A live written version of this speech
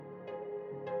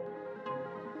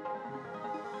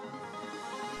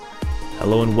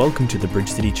Hello and welcome to the Bridge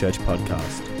City Church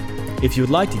podcast. If you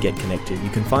would like to get connected, you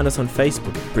can find us on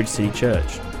Facebook at Bridge City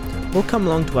Church, or come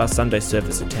along to our Sunday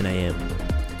service at 10 a.m.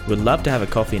 We'd love to have a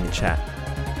coffee and a chat.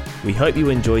 We hope you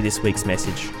enjoy this week's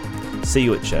message. See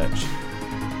you at church.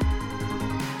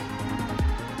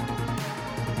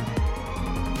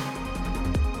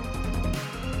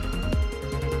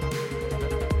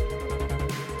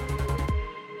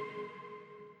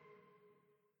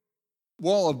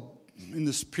 While in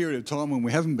this period of time when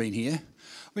we haven't been here,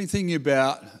 I've been thinking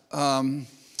about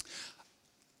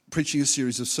preaching a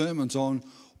series of sermons on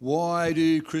why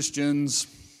do Christians ...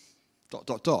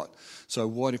 So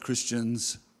why do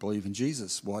Christians believe in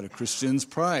Jesus? Why do Christians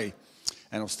pray?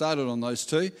 And I've started on those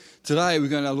two. Today we're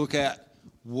going to look at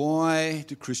why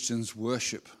do Christians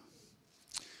worship?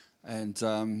 And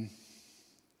I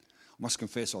must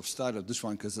confess I've started this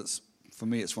one because for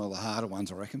me it's one of the harder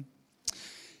ones, I reckon.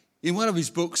 In one of his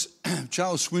books,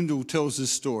 Charles Swindoll tells this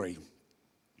story.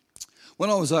 When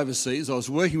I was overseas, I was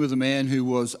working with a man who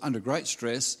was under great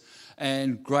stress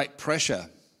and great pressure.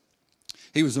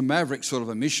 He was a maverick, sort of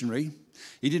a missionary.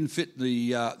 He didn't fit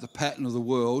the pattern of the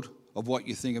world of what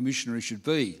you think a missionary should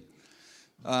be.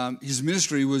 His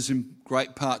ministry was in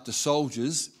great part to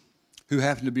soldiers who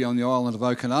happened to be on the island of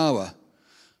Okinawa,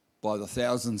 by the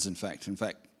thousands, in fact. In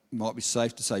fact, it might be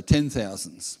safe to say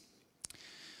 10,000s.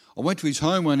 I went to his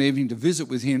home one evening to visit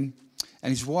with him, and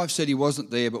his wife said he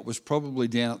wasn't there but was probably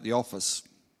down at the office.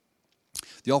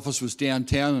 The office was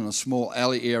downtown in a small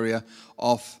alley area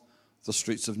off the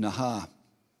streets of Naha.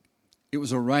 It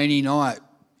was a rainy night,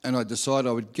 and I decided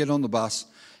I would get on the bus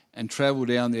and travel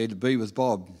down there to be with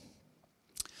Bob.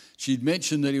 She'd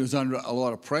mentioned that he was under a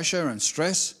lot of pressure and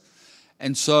stress,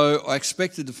 and so I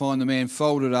expected to find the man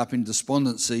folded up in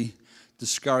despondency,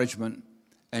 discouragement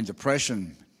and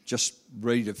depression, just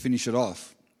ready to finish it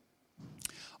off.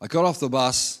 I got off the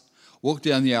bus, walked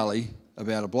down the alley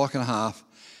about a block and a half,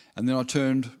 and then I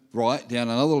turned right down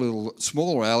another little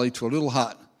smaller alley to a little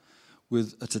hut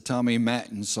with a tatami mat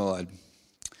inside.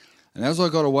 And as I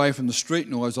got away from the street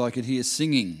noise, I could hear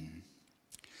singing.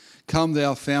 Come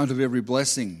thou fount of every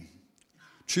blessing,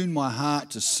 tune my heart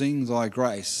to sing thy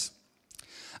grace.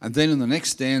 And then in the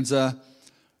next stanza,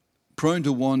 prone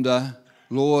to wander,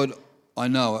 Lord, I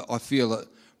know it, I feel it,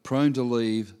 prone to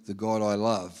leave the God I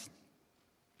love.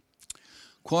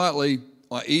 Quietly,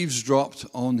 I eavesdropped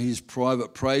on his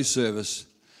private praise service,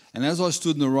 and as I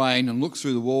stood in the rain and looked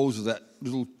through the walls of that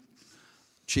little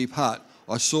cheap hut,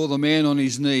 I saw the man on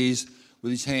his knees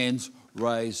with his hands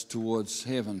raised towards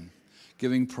heaven,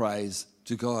 giving praise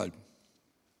to God.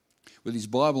 With his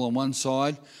Bible on one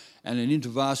side and an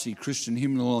InterVarsity Christian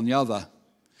hymnal on the other,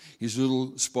 his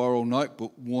little spiral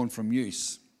notebook worn from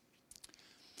use.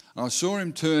 And I saw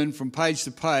him turn from page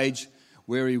to page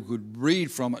where he would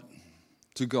read from it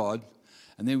to God,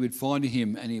 and then we'd find a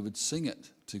hymn and he would sing it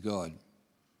to God.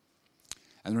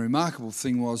 And the remarkable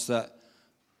thing was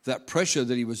that pressure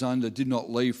that he was under did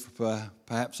not leave for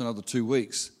perhaps another 2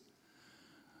 weeks.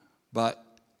 But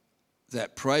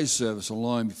that praise service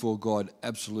alone before God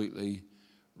absolutely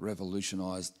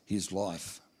revolutionised his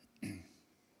life.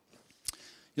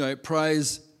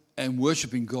 Praise and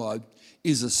worshipping God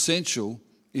is essential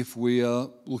if we are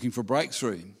looking for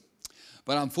breakthrough.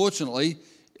 But unfortunately,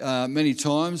 many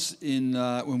times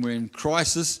when we're in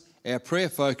crisis, our prayer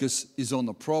focus is on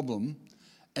the problem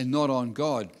and not on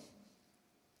God.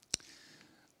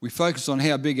 We focus on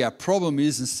how big our problem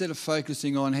is instead of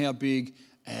focusing on how big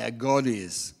our God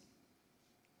is.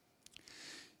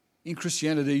 In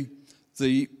Christianity,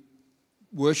 the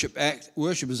worship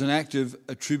is an act of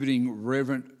attributing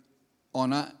reverent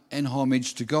honour and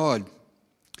homage to God.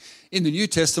 In the New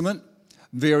Testament,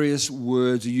 various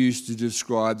words are used to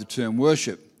describe the term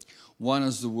worship. One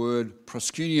is the word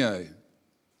proskuneo,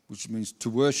 which means to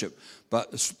worship,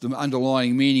 but the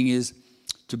underlying meaning is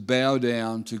to bow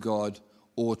down to God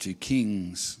or to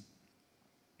kings.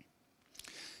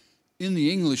 In the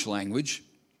English language,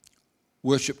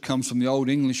 worship comes from the Old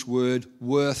English word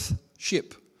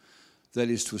worth-ship, that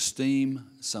is to esteem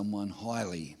someone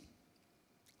highly.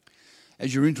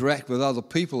 As you interact with other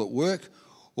people at work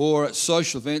or at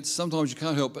social events, sometimes you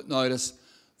can't help but notice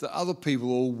that other people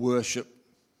all worship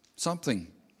something.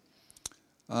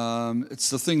 It's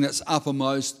the thing that's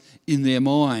uppermost in their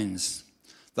minds.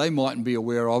 They mightn't be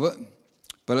aware of it,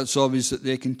 but it's obvious that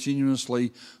they're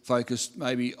continuously focused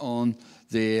maybe on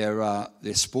their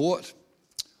sport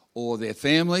or their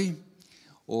family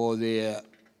or their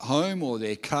home or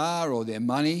their car or their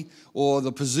money or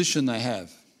the position they have.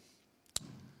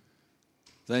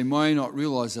 They may not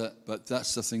realise that, but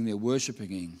that's the thing they're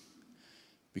worshipping in,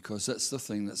 because that's the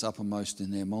thing that's uppermost in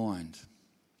their mind.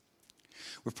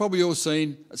 We've probably all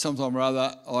seen at some time or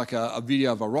other like a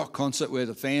video of a rock concert where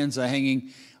the fans are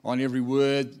hanging on every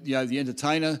word, the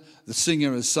entertainer, the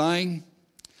singer is saying.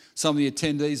 Some of the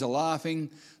attendees are laughing,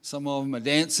 some of them are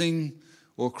dancing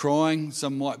or crying,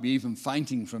 some might be even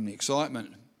fainting from the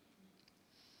excitement.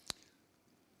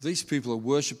 These people are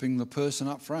worshipping the person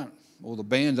up front or the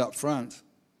band up front.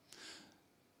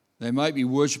 They may be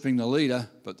worshipping the leader,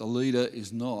 but the leader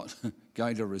is not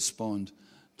going to respond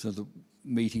to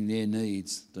meeting their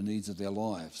needs, the needs of their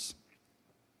lives.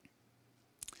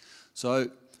 So,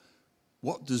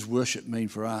 what does worship mean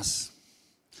for us?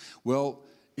 Well,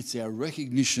 it's our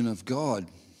recognition of God,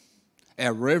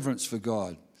 our reverence for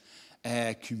God,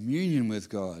 our communion with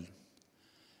God,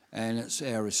 and it's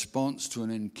our response to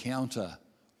an encounter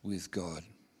with God.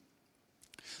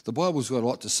 The Bible's got a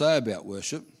lot to say about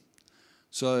worship,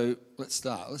 so let's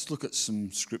start. Let's look at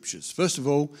some scriptures. First of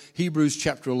all, Hebrews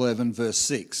chapter 11, verse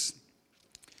 6.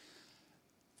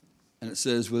 And it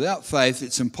says, without faith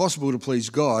it's impossible to please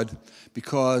God,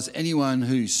 because anyone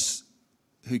who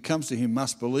comes to him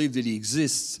must believe that he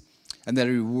exists and that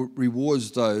he rewards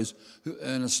those who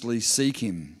earnestly seek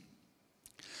him.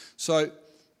 So,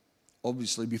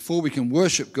 obviously, before we can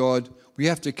worship God, we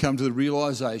have to come to the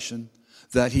realisation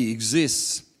that he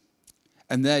exists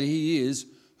and that he is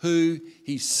who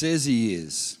he says he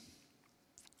is.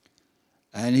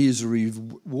 And he is a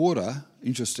rewarder,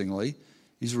 interestingly,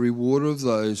 he's a rewarder of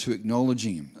those who acknowledge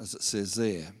him, as it says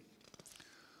there.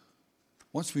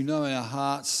 Once we know in our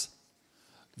hearts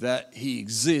that he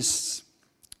exists,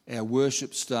 our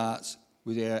worship starts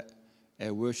with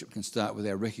our worship can start with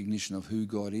our recognition of who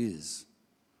God is.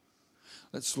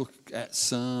 Let's look at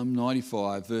Psalm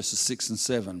 95, verses 6 and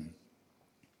 7.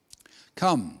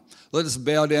 Come, let us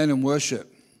bow down and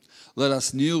worship. Let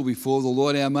us kneel before the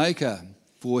Lord our Maker,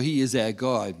 for he is our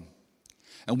God,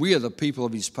 and we are the people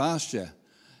of his pasture,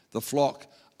 the flock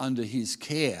under his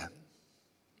care.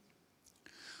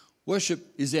 Worship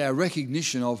is our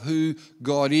recognition of who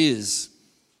God is.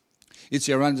 It's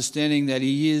our understanding that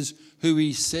he is who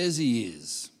he says he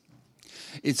is.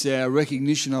 It's our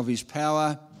recognition of his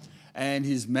power and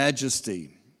his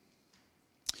majesty.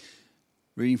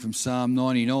 Reading from Psalm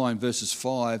 99, verse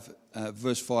 5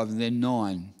 and then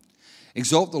 9.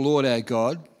 Exalt the Lord our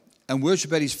God and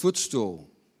worship at his footstool.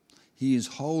 He is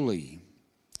holy.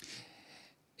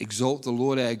 Exalt the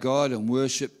Lord our God and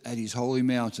worship at his holy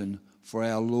mountain, for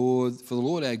the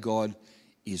Lord our God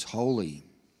is holy.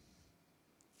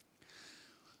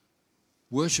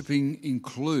 Worshipping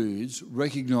includes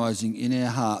recognising in our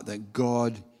heart that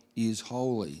God is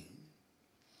holy.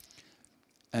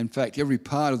 In fact, every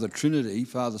part of the Trinity,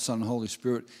 Father, Son and Holy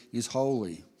Spirit, is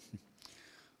holy.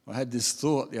 I had this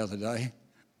thought the other day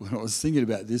when I was thinking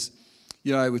about this.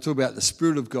 We talk about the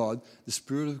Spirit of God. The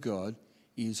Spirit of God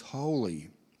is holy,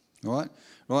 right?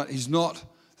 He's not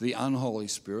the unholy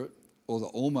Spirit or the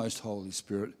almost Holy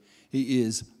Spirit. He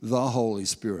is the Holy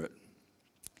Spirit.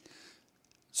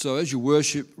 So as you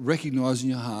worship, recognise in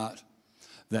your heart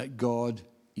that God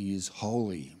is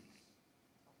holy.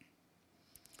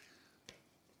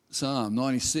 Psalm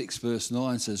 96 verse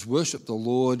 9 says, worship the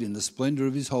Lord in the splendour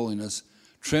of his holiness,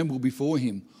 tremble before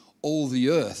him, all the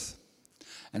earth.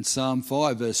 And Psalm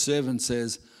 5 verse 7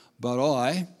 says, but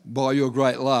I, by your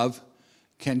great love,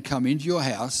 can come into your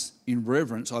house in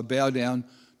reverence. I bow down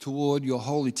toward your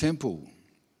holy temple.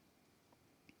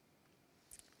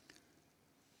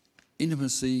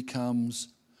 Intimacy comes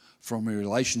from a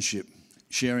relationship,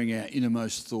 sharing our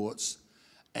innermost thoughts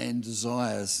and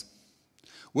desires.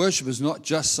 Worship is not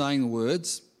just saying the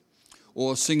words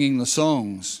or singing the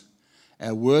songs.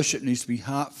 Our worship needs to be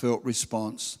heartfelt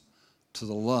response to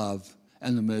the love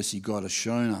and the mercy God has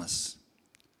shown us.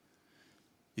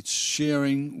 It's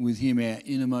sharing with him our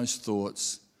innermost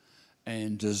thoughts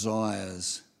and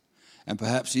desires, and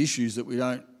perhaps issues that we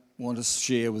don't want to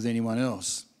share with anyone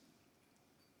else.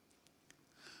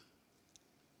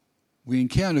 We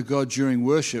encounter God during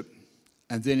worship,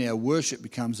 and then our worship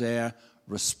becomes our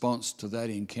response to that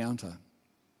encounter.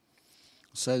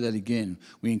 I'll say that again.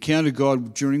 We encounter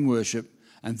God during worship,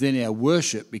 and then our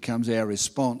worship becomes our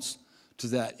response to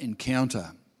that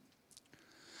encounter.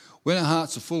 When our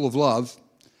hearts are full of love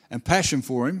and passion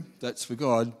for him, that's for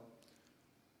God,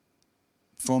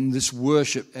 from this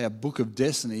worship, our book of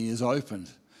destiny is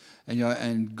opened,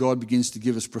 and God begins to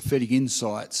give us prophetic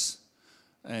insights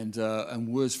and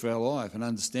words for our life and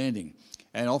understanding.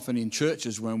 And often in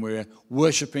churches, when we're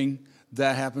worshipping,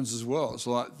 that happens as well. It's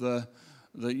like the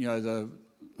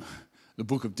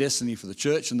book of destiny for the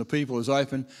church, and the people is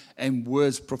open, and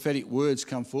prophetic words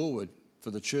come forward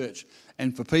for the church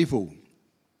and for people.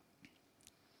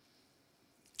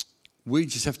 We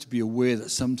just have to be aware that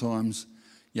sometimes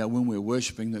when we're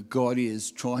worshipping, that God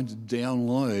is trying to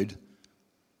download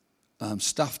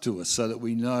stuff to us so that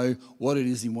we know what it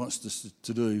is he wants us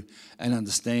to do and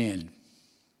understand.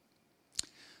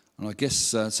 And I guess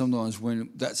sometimes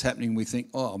when that's happening, we think,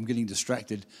 I'm getting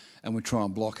distracted, and we try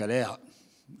and block it out,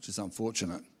 which is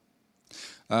unfortunate.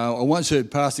 I once heard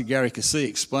Pastor Gary Cassie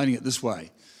explaining it this way.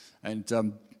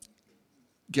 And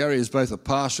Gary is both a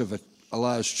pastor of a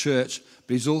large church,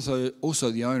 but he's also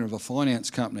the owner of a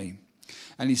finance company.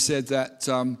 And he said that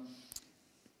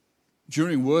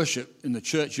during worship in the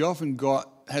church, he often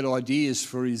had ideas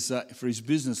for his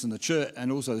business in the church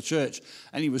and also the church,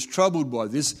 and he was troubled by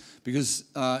this because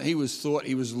he thought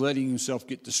he was letting himself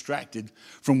get distracted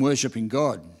from worshipping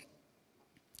God.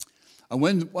 And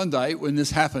one day when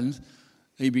this happened,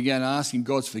 he began asking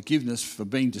God's forgiveness for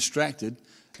being distracted,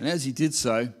 and as he did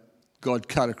so, God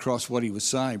cut across what he was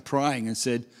saying, praying, and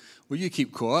said, "Will you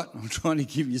keep quiet? I'm trying to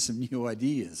give you some new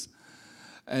ideas."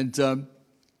 And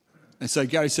so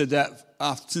Gary said that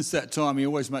since that time, he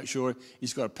always makes sure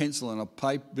he's got a pencil and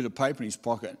a bit of paper in his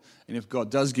pocket. And if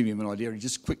God does give him an idea, he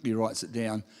just quickly writes it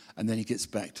down, and then he gets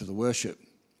back to the worship.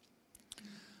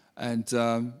 And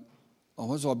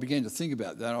as I began to think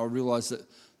about that, I realised that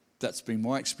that's been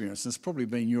my experience. And it's probably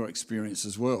been your experience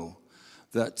as well.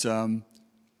 That on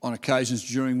occasions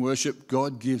during worship,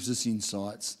 God gives us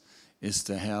insights as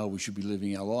to how we should be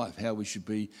living our life, how we should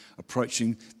be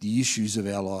approaching the issues of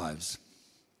our lives.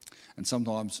 And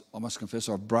sometimes, I must confess,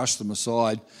 I've brushed them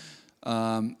aside,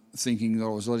 thinking that I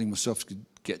was letting myself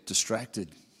get distracted.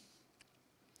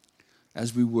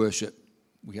 As we worship,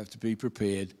 we have to be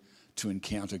prepared to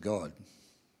encounter God.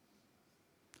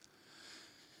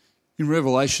 In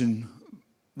Revelation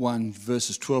 1,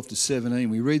 verses 12 to 17,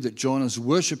 we read that John is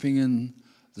worshipping in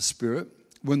the Spirit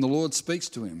when the Lord speaks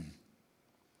to him.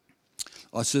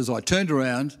 It says, "I turned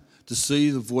around to see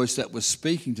the voice that was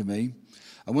speaking to me,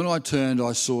 and when I turned,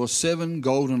 I saw 7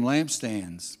 golden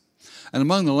lampstands. And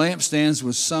among the lampstands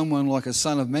was someone like a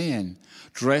son of man,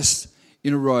 dressed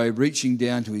in a robe reaching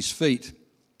down to his feet,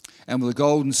 and with a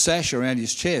golden sash around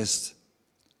his chest.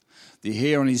 The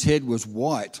hair on his head was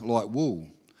white like wool,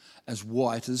 as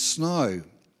white as snow,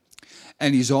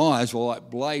 and his eyes were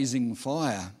like blazing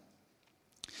fire.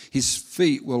 His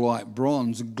feet were like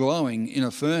bronze glowing in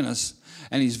a furnace,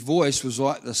 and his voice was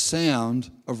like the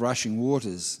sound of rushing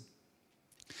waters.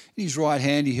 In his right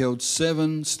hand he held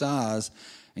 7 stars,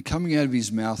 and coming out of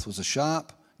his mouth was a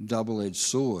sharp, double-edged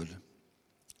sword.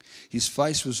 His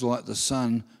face was like the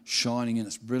sun shining in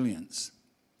its brilliance.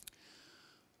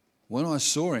 When I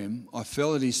saw him, I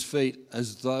fell at his feet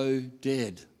as though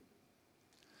dead.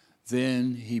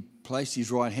 Then he placed his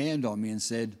right hand on me and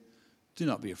said, 'Do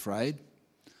not be afraid.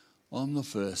 I'm the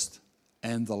first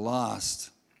and the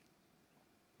last.'"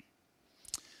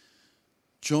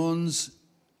 John's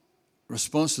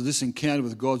response to this encounter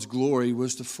with God's glory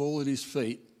was to fall at his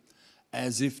feet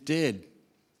as if dead.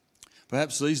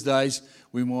 Perhaps these days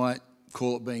we might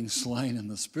call it being slain in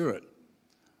the spirit.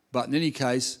 But in any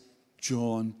case,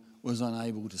 John was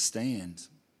unable to stand.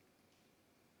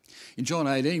 In John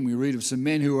 18, we read of some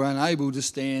men who were unable to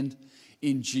stand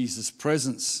in Jesus'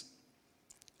 presence.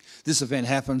 This event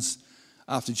happens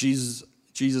after Jesus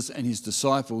and his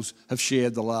disciples have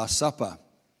shared the Last Supper.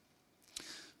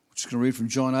 I'm just going to read from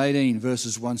John 18,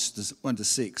 verses 1 to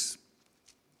 6.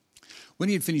 When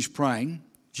he had finished praying,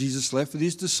 Jesus left with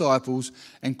his disciples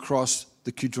and crossed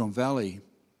the Kidron Valley.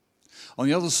 On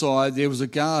the other side, there was a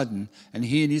garden, and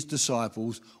he and his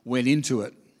disciples went into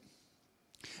it.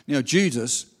 Now,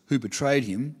 Judas, who betrayed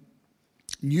him,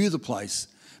 knew the place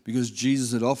because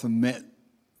Jesus had often met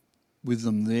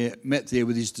there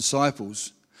with his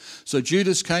disciples. So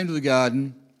Judas came to the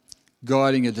garden,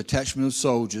 guiding a detachment of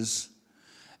soldiers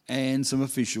and some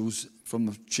officials from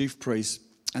the chief priests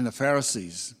and the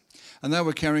Pharisees. And they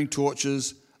were carrying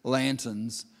torches,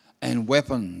 lanterns, and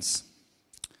weapons.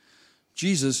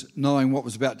 Jesus, knowing what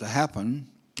was going to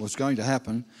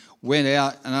happen, went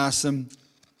out and asked them,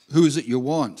 "Who is it you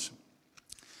want?"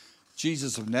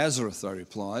 "Jesus of Nazareth," they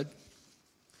replied.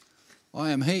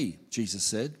 "I am he," Jesus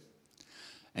said.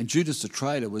 And Judas the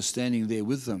traitor was standing there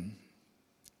with them.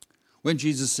 When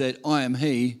Jesus said, "I am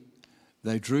he,"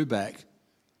 they drew back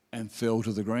and fell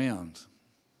to the ground.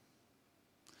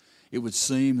 It would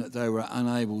seem that they were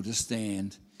unable to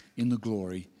stand in the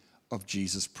glory of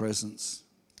Jesus' presence.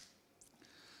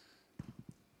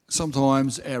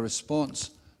 Sometimes our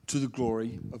response to the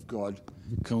glory of God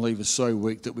can leave us so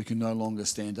weak that we can no longer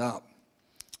stand up.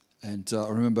 And I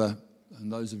remember,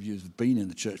 and those of you who've been in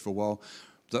the church for a while,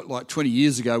 that like 20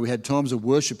 years ago we had times of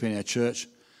worship in our church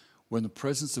when the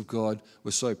presence of God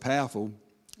was so powerful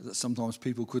that sometimes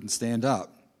people couldn't stand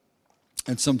up.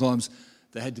 And sometimes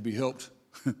they had to be helped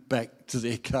back to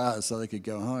their cars so they could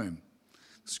go home.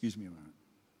 Excuse me a moment.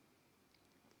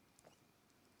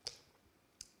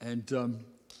 And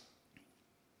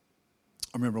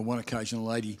I remember on one occasion a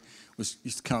lady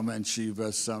used to come, and she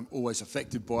was always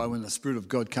affected by when the Spirit of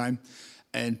God came.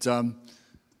 And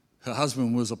her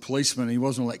husband was a policeman. He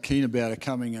wasn't all that keen about her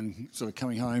coming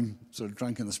home sort of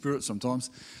drunk in the Spirit sometimes.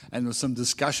 And there was some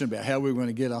discussion about how we were going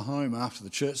to get her home after the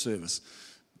church service.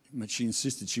 But she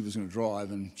insisted she was going to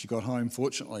drive, and she got home,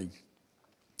 fortunately.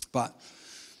 But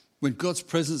when God's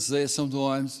presence is there,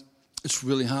 sometimes it's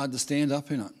really hard to stand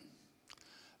up in it.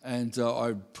 And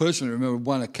I personally remember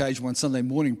one occasion, one Sunday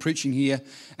morning, preaching here,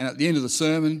 and at the end of the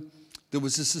sermon, there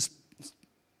was this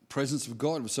presence of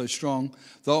God was so strong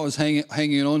that I was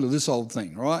hanging on to this old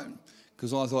thing, right?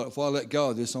 Because I thought, if I let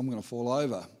go of this, I'm going to fall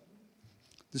over.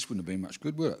 This wouldn't have been much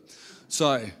good, would it?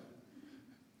 So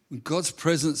when God's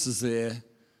presence is there,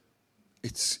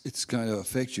 it's going to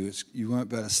affect you. You won't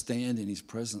be able to stand in his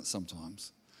presence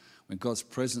sometimes. When God's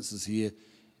presence is here,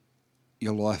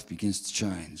 your life begins to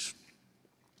change.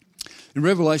 In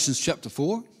Revelation chapter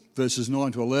 4, verses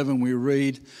 9 to 11, we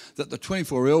read that the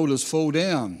 24 elders fall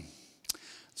down.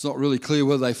 It's not really clear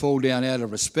whether they fall down out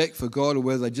of respect for God or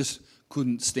whether they just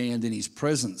couldn't stand in his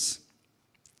presence.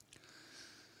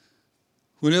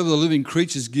 Whenever the living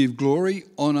creatures give glory,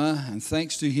 honour and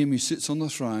thanks to him who sits on the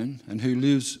throne and who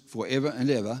lives forever and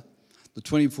ever, the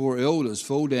 24 elders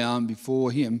fall down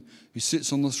before him who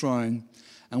sits on the throne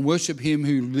and worship him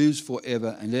who lives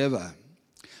forever and ever.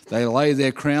 They lay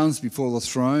their crowns before the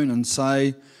throne and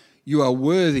say, "You are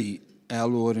worthy, our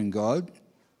Lord and God,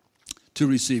 to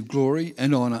receive glory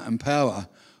and honour and power,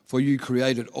 for you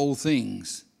created all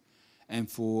things,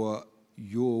 and for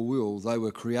your will they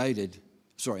were created.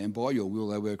 And by your will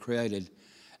they were created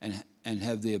and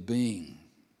have their being."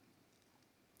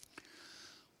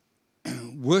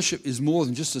 Worship is more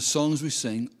than just the songs we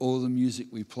sing or the music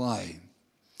we play.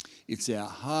 It's our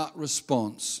heart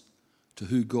response to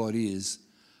who God is.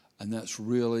 And that's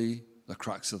really the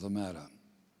crux of the matter.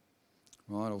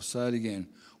 Right, I'll say it again.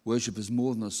 Worship is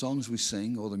more than the songs we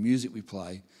sing or the music we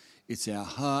play. It's our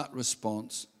heart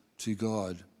response to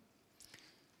God,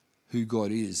 who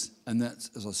God is. And that,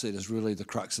 as I said, is really the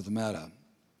crux of the matter.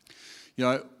 You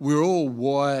know, we're all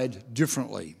wired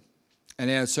differently.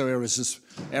 And our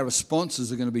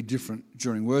responses are going to be different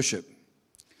during worship.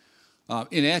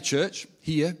 In our church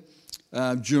here,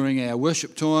 during our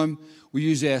worship time, we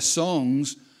use our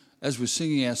songs. As we're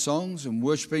singing our songs and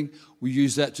worshipping, we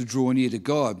use that to draw near to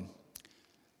God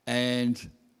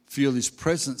and feel his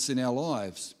presence in our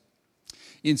lives.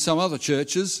 In some other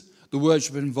churches, the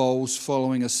worship involves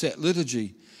following a set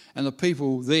liturgy, and the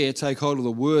people there take hold of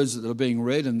the words that are being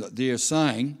read and that they're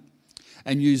saying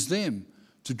and use them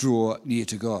to draw near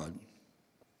to God.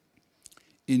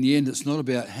 In the end, it's not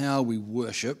about how we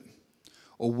worship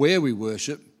or where we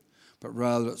worship, but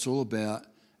rather it's all about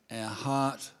our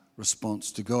heart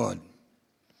response to God.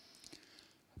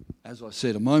 As I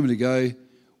said a moment ago,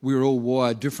 we're all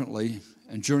wired differently,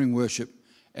 and during worship,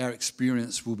 our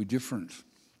experience will be different.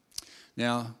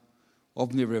 Now,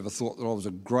 I've never ever thought that I was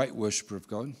a great worshipper of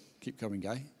God. Keep coming,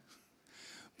 gay.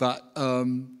 But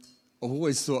I've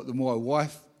always thought that my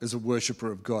wife is a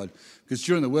worshipper of God, because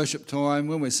during the worship time,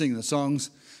 when we're singing the songs,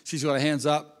 she's got her hands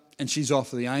up and she's off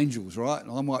for the angels, right?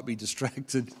 And I might be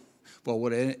distracted by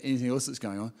anything else that's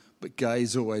going on. But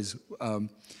Gay's always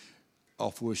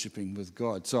off worshipping with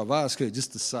God. So I've asked her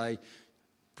just to say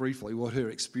briefly what her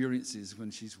experience is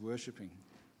when she's worshipping.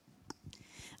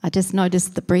 I just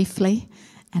noticed the briefly,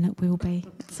 and it will be.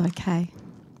 It's okay.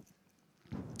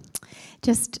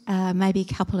 Just maybe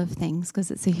a couple of things,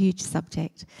 because it's a huge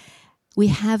subject. We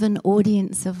have an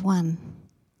audience of one,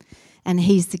 and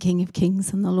he's the King of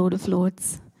Kings and the Lord of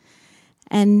Lords.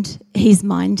 And he's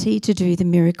mighty to do the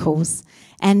miracles.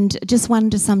 And just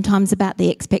wonder sometimes about the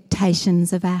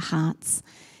expectations of our hearts.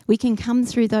 We can come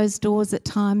through those doors at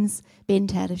times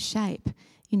bent out of shape,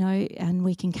 you know, and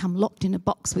we can come locked in a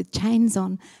box with chains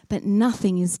on, but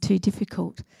nothing is too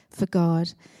difficult for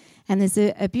God. And there's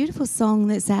a beautiful song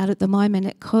that's out at the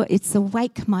moment. It's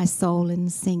Awake My Soul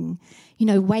and Sing. You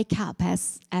know, wake up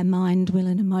as our mind, will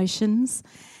and emotions.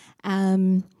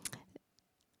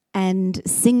 And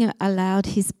sing aloud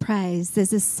his praise.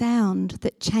 There's a sound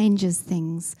that changes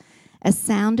things, a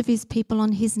sound of his people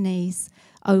on his knees.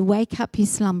 Oh, wake up, you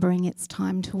slumbering, it's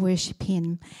time to worship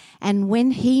him. And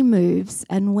when he moves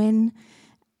and when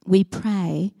we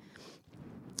pray,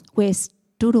 where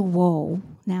stood a wall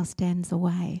now stands a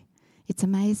way. It's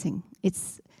amazing.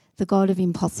 It's the God of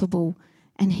impossible,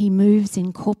 and he moves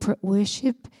in corporate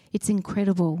worship. It's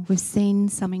incredible. We've seen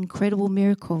some incredible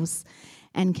miracles.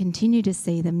 and continue to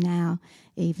see them now,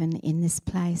 even in this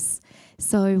place.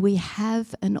 So we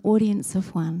have an audience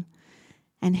of one,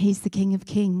 and he's the King of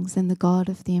Kings and the God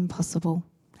of the impossible.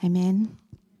 Amen.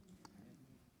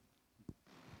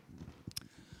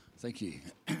 Thank you.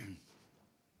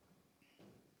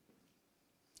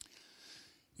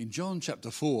 In John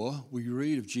chapter 4, we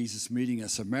read of Jesus meeting a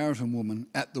Samaritan woman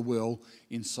at the well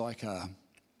in Sychar.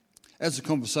 As the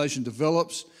conversation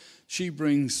develops, she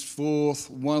brings forth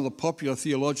one of the popular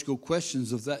theological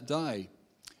questions of that day,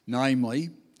 namely,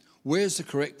 where's the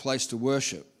correct place to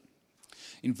worship?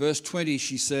 In verse 20,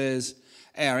 she says,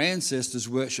 our ancestors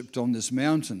worshipped on this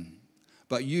mountain,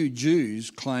 but you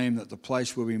Jews claim that the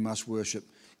place where we must worship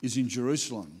is in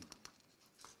Jerusalem.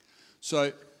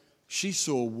 So she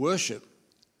saw worship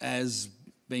as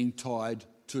being tied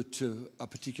to a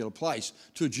particular place,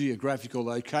 to a geographical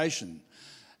location.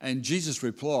 And Jesus'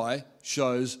 reply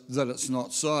shows that it's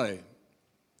not so.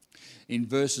 In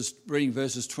reading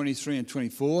verses 23 and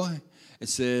 24, it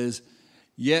says,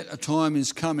 yet a time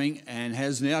is coming and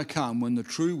has now come when the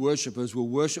true worshippers will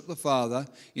worship the Father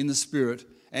in the Spirit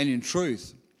and in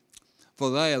truth,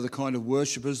 for they are the kind of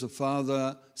worshippers the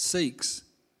Father seeks.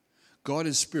 God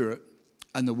is Spirit,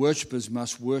 and the worshippers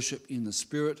must worship in the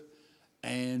Spirit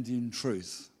and in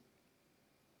truth.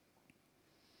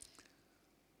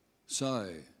 So,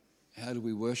 how do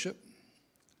we worship?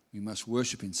 We must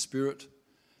worship in spirit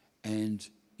and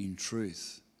in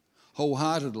truth.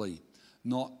 Wholeheartedly,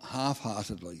 not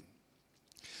half-heartedly.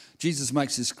 Jesus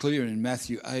makes this clear in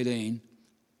Matthew 15,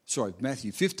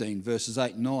 verses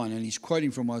 8 and 9, and he's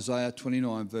quoting from Isaiah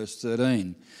 29, verse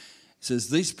 13. It says,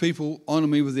 these people honour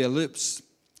me with their lips,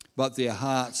 but their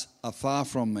hearts are far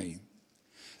from me.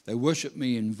 They worship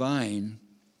me in vain,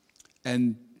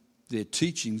 and their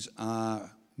teachings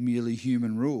are merely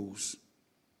human rules.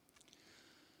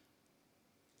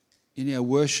 In our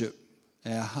worship,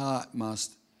 our heart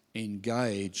must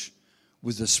engage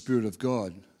with the Spirit of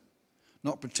God,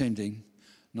 not pretending,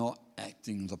 not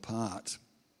acting the part.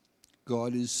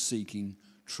 God is seeking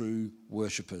true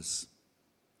worshippers.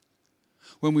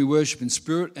 When we worship in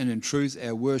spirit and in truth,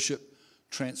 our worship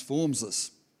transforms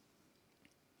us.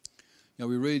 Now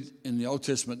we read in the Old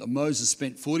Testament that Moses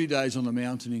spent 40 days on the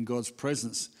mountain in God's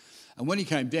presence, and when he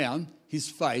came down, his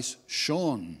face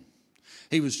shone.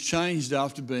 He was changed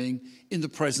after being in the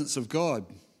presence of God,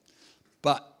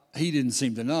 but he didn't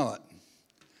seem to know it.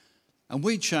 And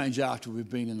we change after we've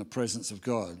been in the presence of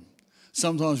God.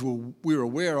 Sometimes we're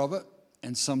aware of it,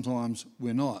 and sometimes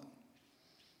we're not.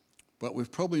 But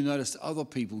we've probably noticed other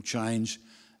people change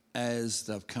as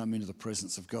they've come into the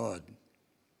presence of God.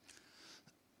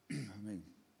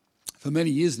 For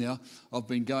many years now, I've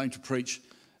been going to preach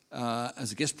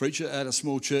as a guest preacher at a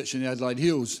small church in Adelaide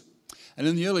Hills. And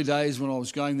in the early days when I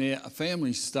was going there, a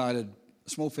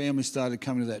small family started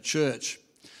coming to that church.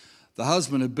 The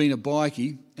husband had been a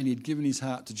bikie and he'd given his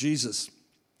heart to Jesus.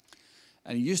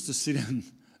 And he used to sit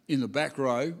in the back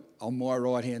row on my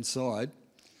right-hand side,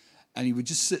 and he would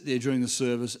just sit there during the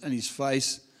service, and his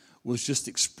face was just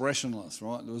expressionless,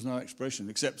 right? There was no expression,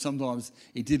 except sometimes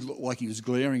he did look like he was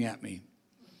glaring at me.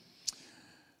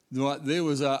 Right, there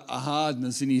was a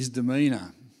hardness in his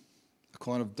demeanour, a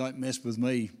kind of don't mess with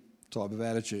me type of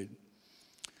attitude.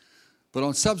 But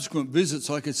on subsequent visits,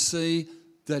 I could see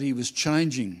that he was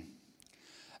changing.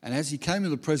 And as he came into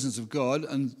the presence of God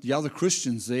and the other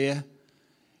Christians there,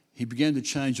 he began to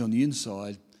change on the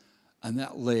inside, and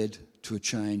that led to a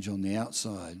change on the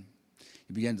outside.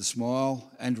 He began to smile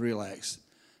and relax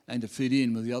and to fit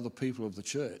in with the other people of the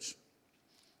church,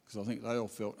 because I think they all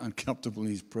felt uncomfortable in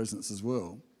his presence as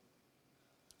well.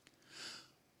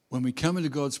 When we come into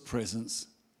God's presence,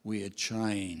 we are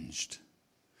changed.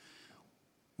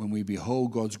 When we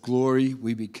behold God's glory,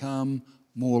 we become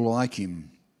more like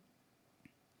him.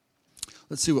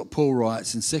 Let's see what Paul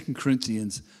writes in 2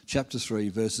 Corinthians chapter 3,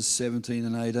 verses 17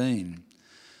 and 18.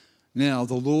 Now,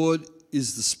 the Lord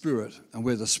is the Spirit, and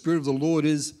where the Spirit of the Lord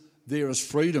is, there is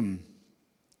freedom.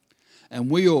 And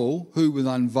we all, who with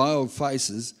unveiled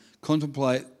faces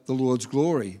contemplate the Lord's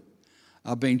glory,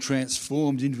 are being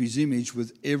transformed into his image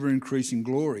with ever-increasing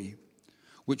glory,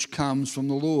 which comes from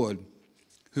the Lord,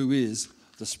 who is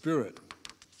the Spirit.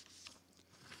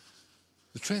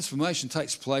 The transformation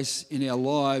takes place in our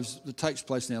lives,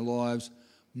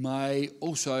 may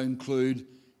also include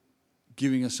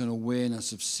giving us an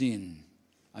awareness of sin,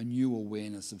 a new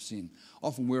awareness of sin.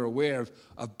 Often we're aware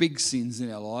of big sins in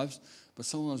our lives, but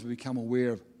sometimes we become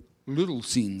aware of little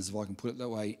sins, if I can put it that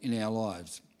way, in our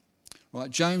lives. Right?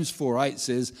 James 4:8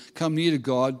 says, come near to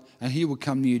God and he will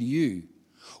come near to you.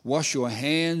 Wash your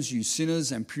hands, you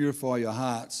sinners, and purify your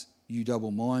hearts, you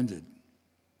double-minded.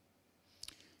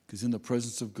 Because in the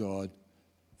presence of God,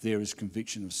 there is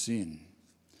conviction of sin.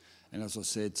 And as I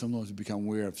said, sometimes we become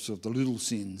aware of sort of the little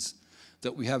sins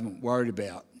that we haven't worried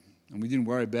about. And we didn't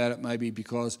worry about it maybe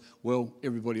because, well,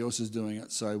 everybody else is doing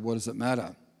it, so what does it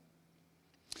matter?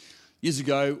 Years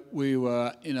ago, we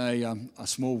were in a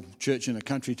small church in a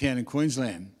country town in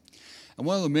Queensland. And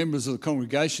one of the members of the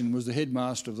congregation was the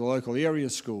headmaster of the local area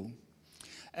school.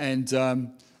 And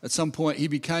at some point, he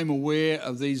became aware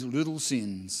of these little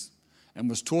sins and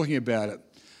was talking about it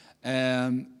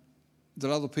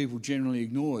that other people generally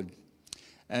ignored.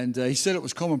 And he said it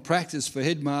was common practice for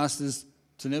headmasters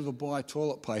to never buy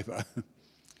toilet paper.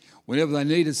 Whenever they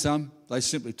needed some, they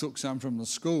simply took some from the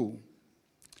school.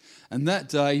 And that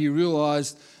day he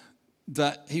realised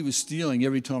that he was stealing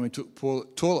every time he took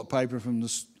toilet paper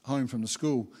home from the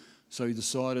school, so he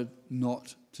decided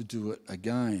not to do it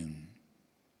again.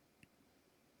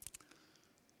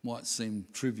 Might seem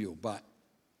trivial, but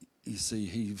you see,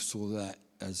 he saw that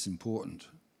as important.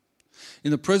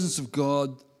 In the presence of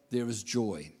God, there is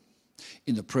joy.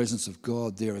 In the presence of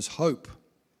God, there is hope.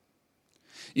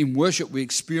 In worship, we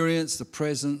experience the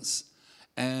presence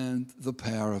and the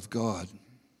power of God.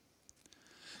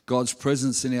 God's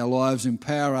presence in our lives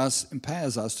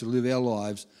empowers us to live our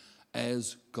lives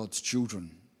as God's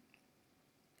children.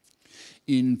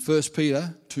 In 1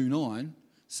 Peter 2:9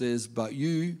 says, "But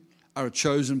you are a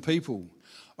chosen people,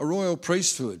 a royal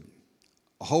priesthood,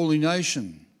 a holy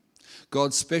nation,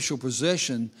 God's special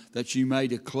possession, that you may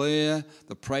declare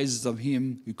the praises of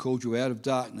him who called you out of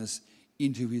darkness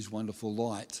into his wonderful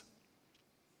light."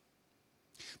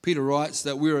 Peter writes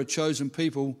that we're a chosen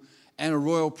people and a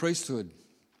royal priesthood.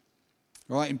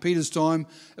 Right? In Peter's time,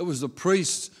 it was the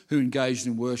priests who engaged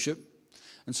in worship.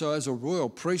 And so as a royal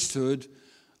priesthood,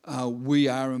 we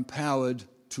are empowered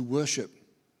to worship.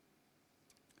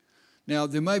 Now,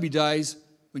 there may be days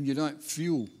when you don't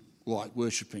feel like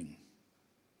worshipping.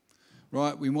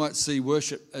 Right? We might see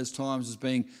worship as times as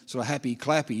being sort of happy,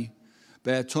 clappy,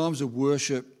 but our times of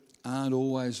worship aren't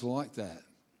always like that.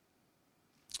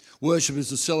 Worship is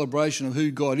a celebration of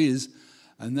who God is,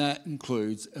 and that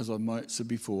includes, as I said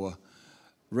before,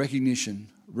 recognition,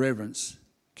 reverence,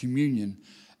 communion,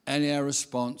 and our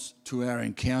response to our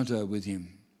encounter with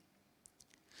him.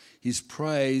 His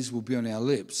praise will be on our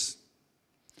lips.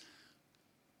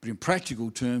 But in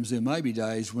practical terms, there may be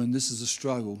days when this is a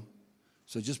struggle.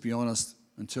 So just be honest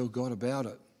and tell God about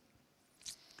it.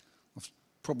 I've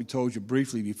probably told you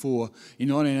briefly before, in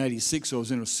 1986 I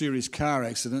was in a serious car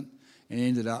accident and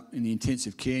ended up in the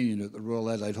intensive care unit at the Royal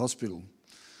Adelaide Hospital.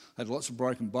 I had lots of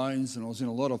broken bones and I was in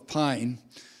a lot of pain.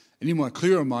 And in my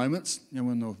clearer moments,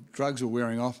 when the drugs were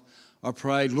wearing off, I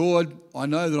prayed, "Lord, I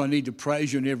know that I need to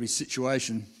praise you in every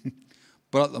situation,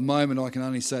 but at the moment I can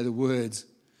only say the words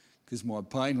because my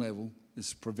pain level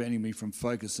is preventing me from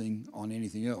focusing on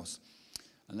anything else."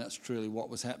 And that's truly what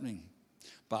was happening.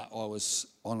 But I was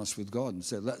honest with God and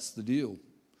said, "That's the deal.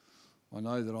 I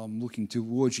know that I'm looking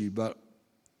towards you, but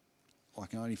I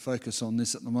can only focus on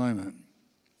this at the moment."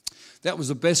 That was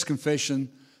the best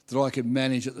confession that I could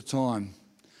manage at the time.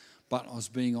 But I was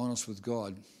being honest with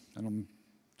God, and I'm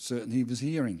certain he was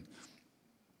hearing.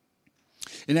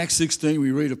 In Acts 16,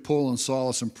 we read of Paul and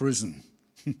Silas in prison.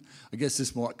 I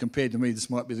guess compared to me, this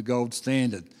might be the gold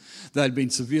standard. They'd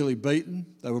been severely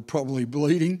beaten, they were probably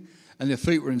bleeding, and their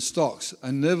feet were in stocks.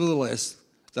 And nevertheless,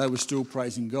 they were still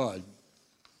praising God.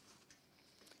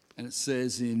 And it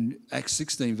says in Acts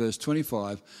 16, verse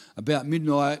 25, about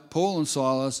midnight, Paul and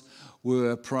Silas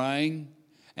were praying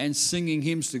and singing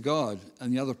hymns to God,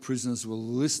 and the other prisoners were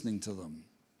listening to them.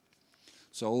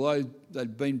 So although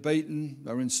they'd been beaten,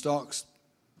 they were in stocks,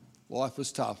 life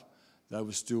was tough, they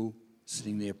were still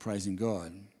sitting there praising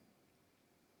God.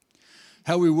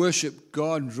 How we worship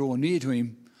God and draw near to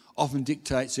him often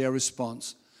dictates our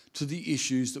response to the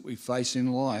issues that we face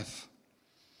in life.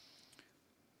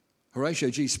 Horatio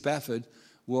G. Spafford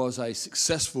was a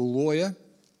successful lawyer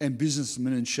and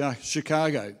businessman in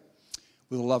Chicago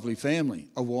with a lovely family,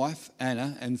 a wife,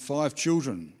 Anna, and 5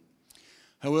 children.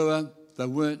 However, they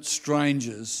weren't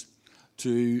strangers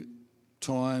to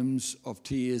times of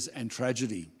tears and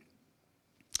tragedy.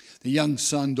 The young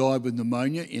son died with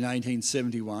pneumonia in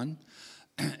 1871,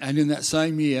 and in that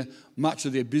same year, much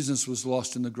of their business was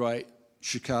lost in the Great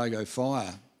Chicago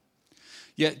Fire.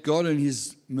 Yet God in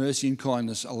his mercy and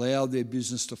kindness allowed their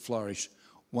business to flourish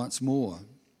once more.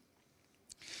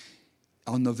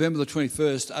 On November the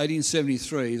 21st,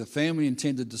 1873, the family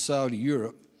intended to sail to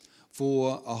Europe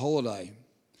for a holiday.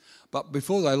 But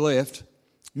before they left,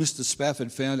 Mr.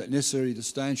 Spafford found it necessary to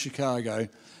stay in Chicago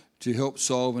to help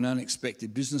solve an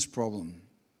unexpected business problem.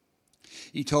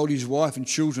 He told his wife and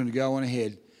children to go on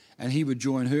ahead and he would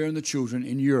join her and the children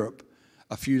in Europe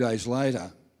a few days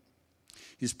later.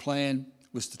 His plan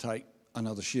was to take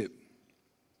another ship.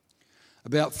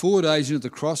 About 4 days into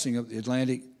the crossing of the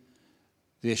Atlantic,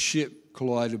 their ship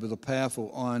collided with a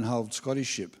powerful iron-hulled Scottish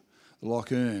ship, the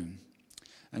Loch Earn,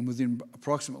 and within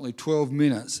approximately 12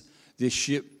 minutes, their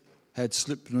ship had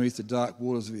slipped beneath the dark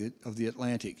waters of the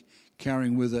Atlantic,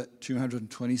 carrying with it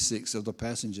 226 of the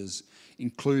passengers,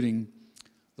 including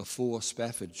the 4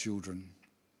 Spafford children.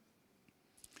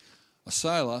 A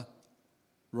sailor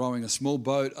rowing a small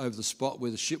boat over the spot where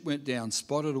the ship went down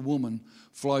spotted a woman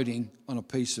floating on a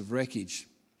piece of wreckage.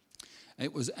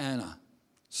 It was Anna,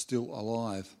 still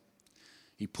alive.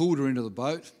 He pulled her into the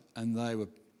boat and they were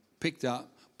picked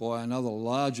up by another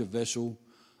larger vessel,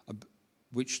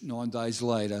 which 9 days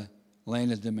later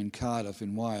landed them in Cardiff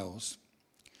in Wales.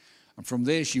 And from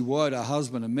there she wired her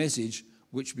husband a message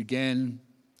which began,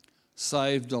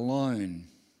 "Saved alone.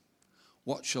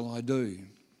 What shall I do?"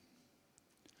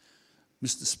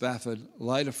 Mr. Spafford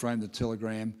later framed the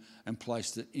telegram and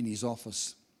placed it in his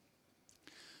office.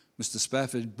 Mr.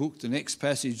 Spafford booked a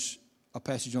passage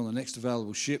on the next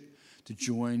available ship to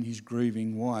join his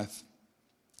grieving wife.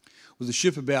 With the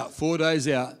ship about 4 days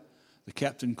out, the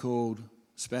captain called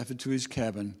Spafford to his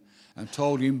cabin and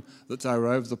told him that they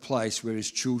were over the place where his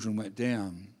children went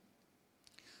down.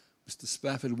 Mr.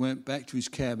 Spafford went back to his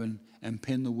cabin and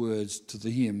penned the words to the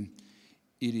hymn,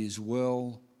 "It is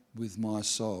well with my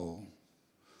soul."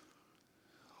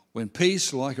 When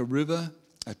peace like a river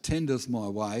attendeth my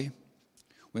way,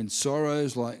 when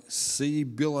sorrows like sea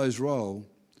billows roll,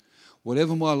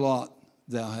 whatever my lot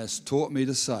thou hast taught me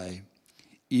to say,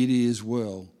 it is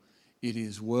well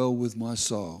with my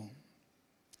soul.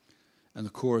 And the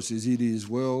chorus is, "It is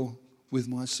well with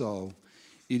my soul,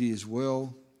 it is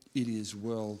well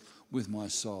with my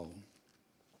soul."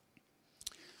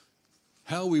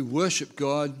 How we worship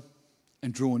God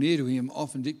and draw near to him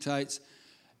often dictates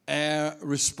our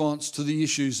response to the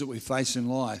issues that we face in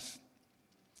life.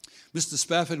 Mr.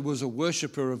 Spafford was a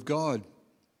worshipper of God,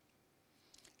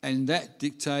 and that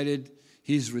dictated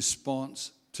his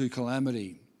response to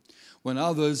calamity. When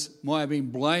others might have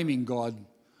been blaming God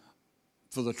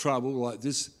for the trouble like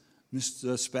this,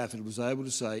 Mr. Spafford was able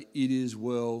to say, "It is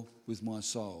well with my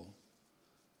soul."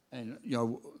 And, there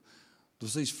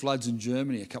was these floods in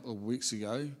Germany a couple of weeks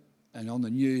ago, and on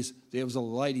the news there was a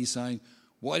lady saying,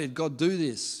 "Why did God do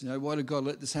this? Why did God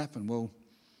let this happen?" Well,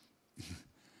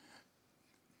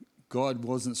 God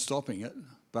wasn't stopping it,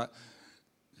 but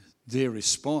their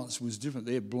response was different.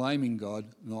 They're blaming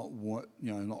God, not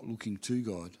looking to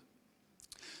God.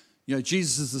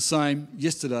 Jesus is the same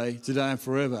yesterday, today, and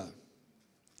forever.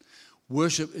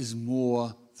 Worship is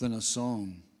more than a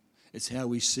song. It's how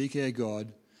we seek our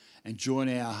God and join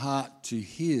our heart to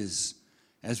his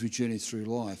as we journey through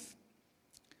life.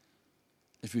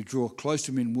 If we draw close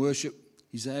to him in worship,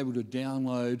 he's able to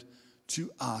download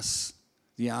to us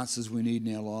the answers we need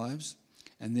in our lives,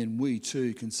 and then we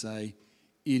too can say,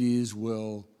 "It is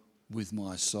well with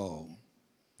my soul."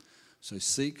 So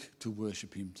seek to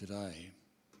worship him today.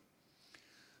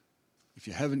 If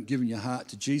you haven't given your heart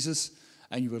to Jesus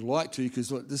and you would like to, because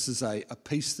this is a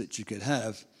peace that you could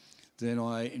have, then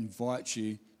I invite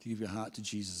you to give your heart to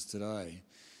Jesus today.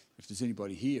 If there's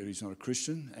anybody here who's not a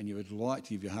Christian and you would like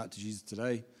to give your heart to Jesus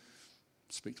today,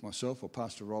 speak to myself or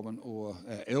Pastor Robin or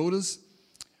our elders,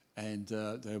 and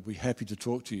they'll be happy to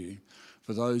talk to you.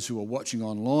 For those who are watching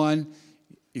online,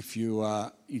 if you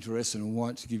are interested and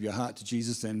want to give your heart to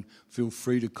Jesus, then feel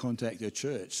free to contact our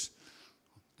church.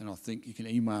 And I think you can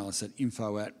email us at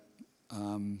info@Bridge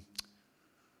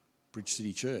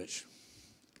City Church.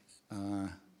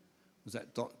 Was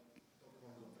that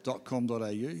 .com.au?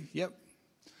 Yep.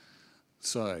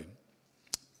 So,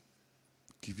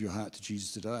 give your heart to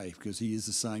Jesus today, because he is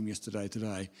the same yesterday,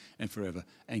 today, and forever,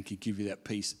 and can give you that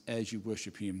peace as you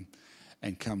worship him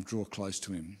and come draw close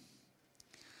to him.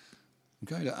 I'm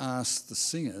going to ask the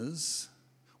singers,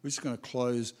 we're just going to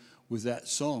close with that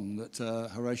song that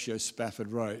Horatio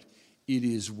Spafford wrote, "It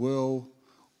is well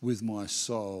with my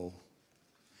soul."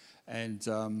 And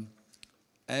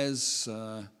as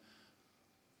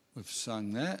we've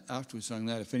sung that, after we've sung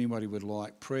that, if anybody would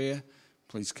like prayer,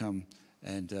 please come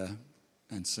and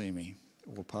see me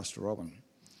or Pastor Robin.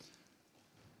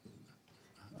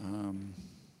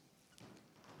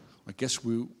 I guess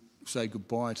we'll say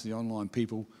goodbye to the online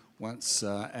people once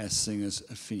our singers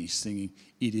have finished singing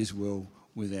 "It Is Well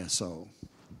with Our Soul."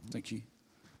 Thank you.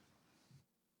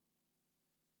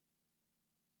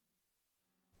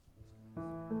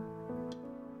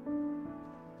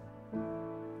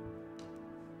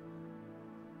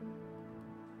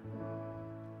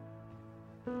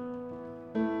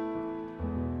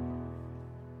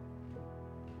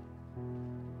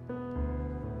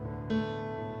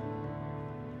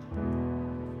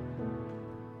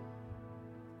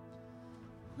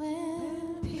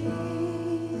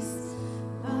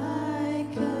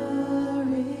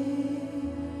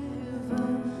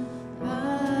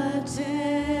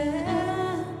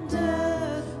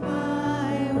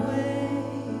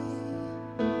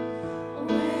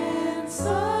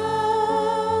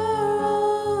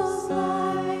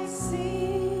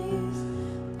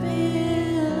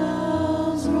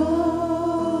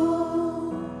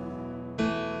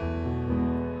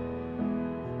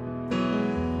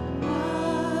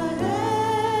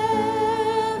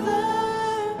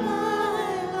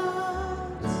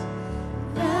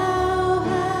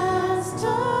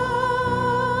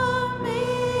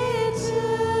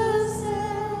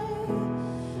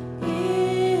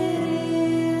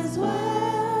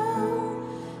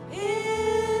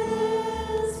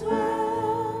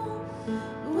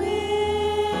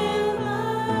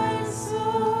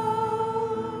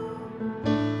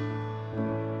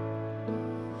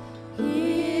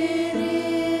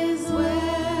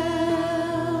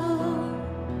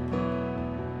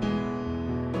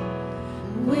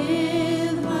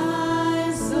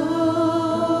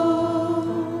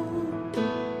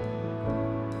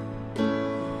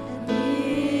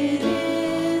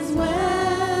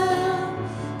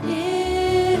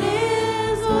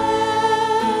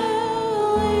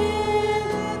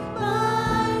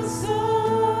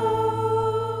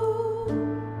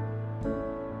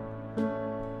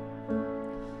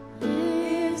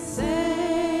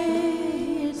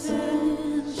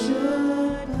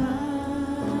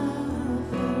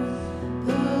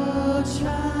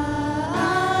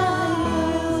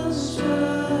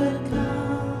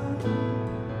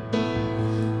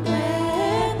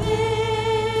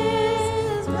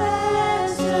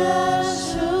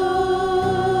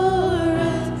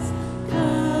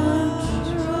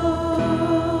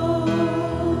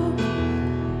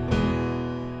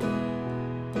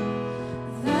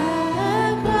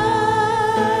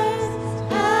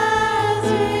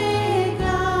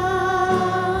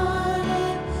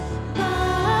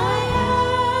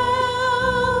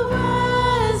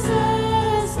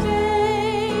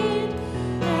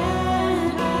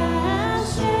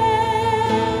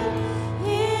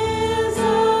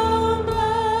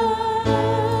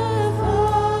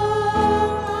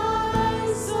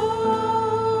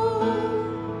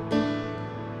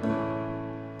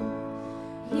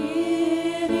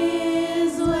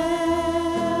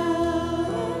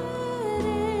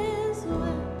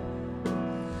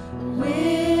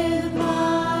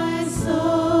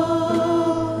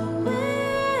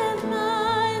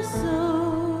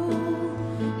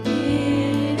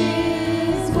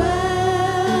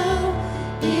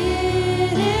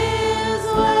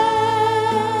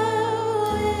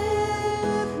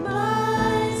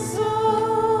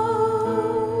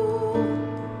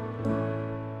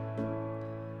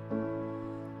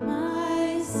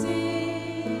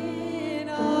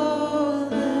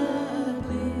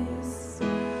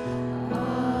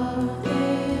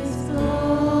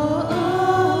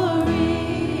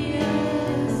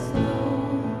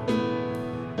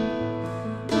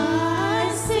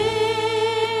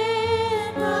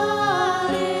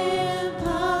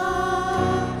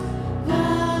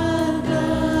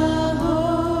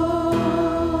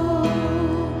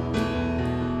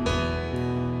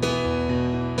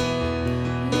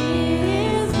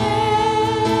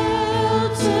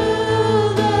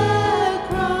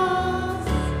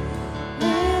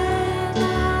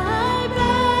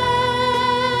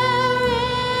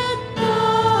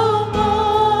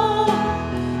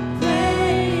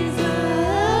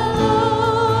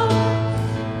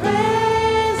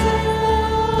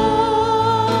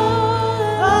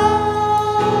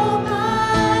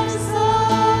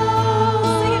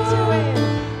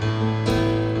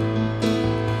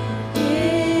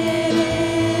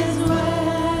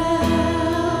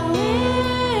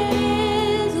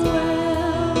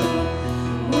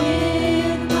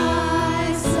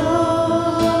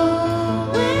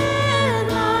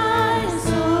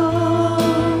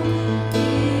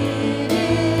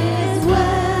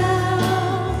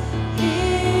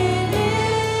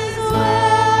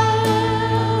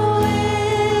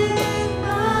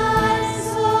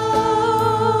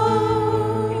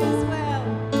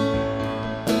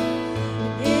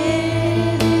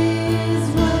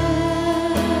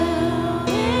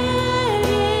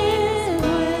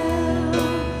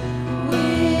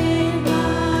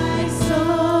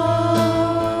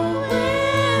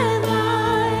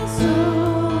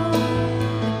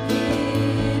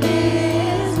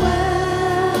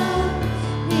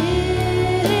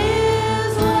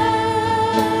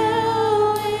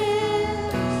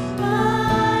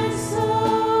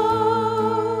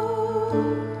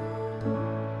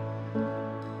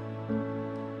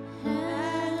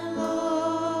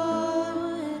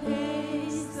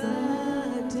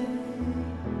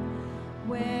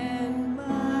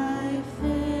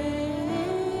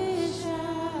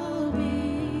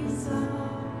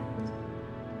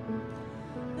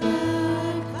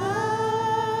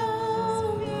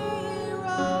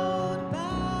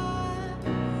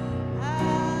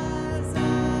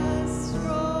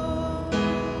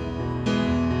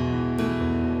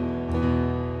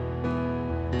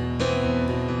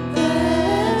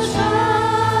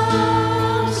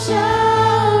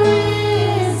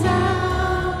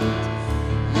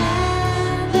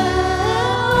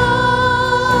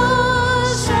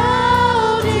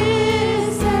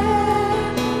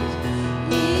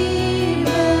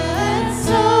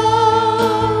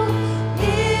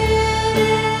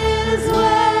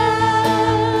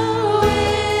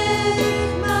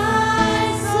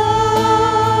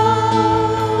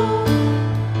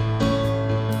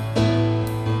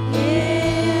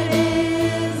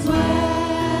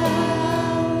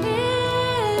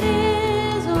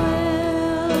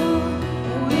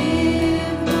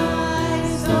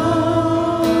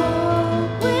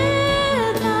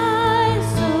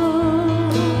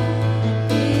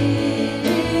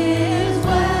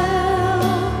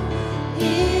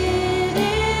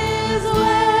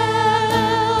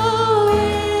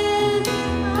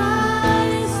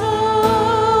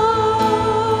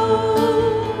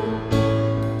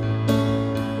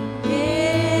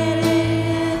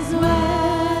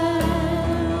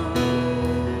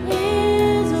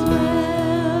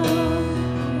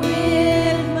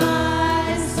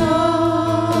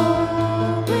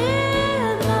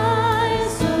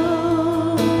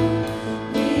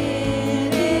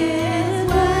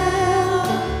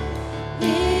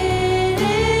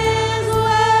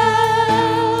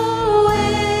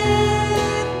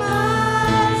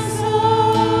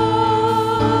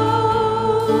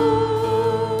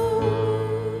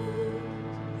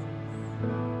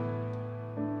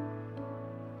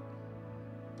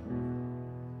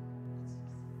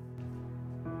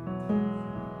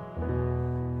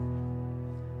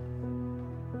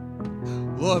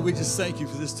 Lord, we just thank you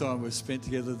for this time we've spent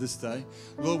together this day.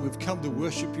 Lord, we've come to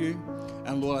worship you.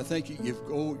 And Lord, I thank you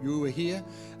you were here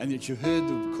and that you've heard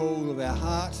the call of our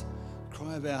heart,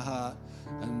 cry of our heart,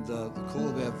 and the call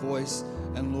of our voice.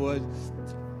 And Lord,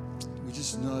 we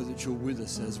just know that you're with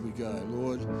us as we go.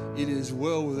 Lord, it is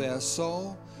well with our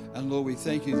soul. And Lord, we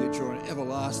thank you that you're an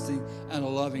everlasting and a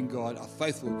loving God, a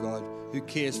faithful God who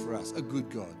cares for us, a good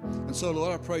God. And so,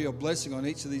 Lord, I pray your blessing on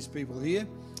each of these people here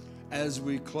as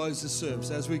we close the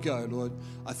service, as we go, Lord.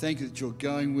 I thank you that you're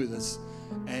going with us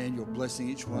and you're blessing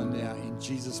each one now in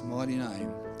Jesus' mighty name.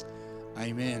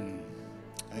 Amen.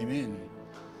 Amen.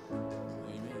 Amen.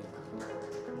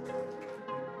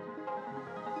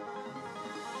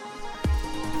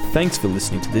 Thanks for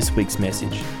listening to this week's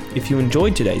message. If you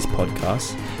enjoyed today's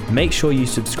podcast, make sure you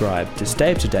subscribe to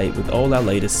stay up to date with all our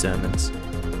latest sermons.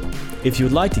 If you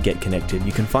would like to get connected,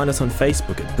 you can find us on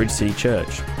Facebook at Bridge City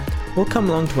Church, or come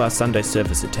along to our Sunday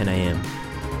service at 10 a.m.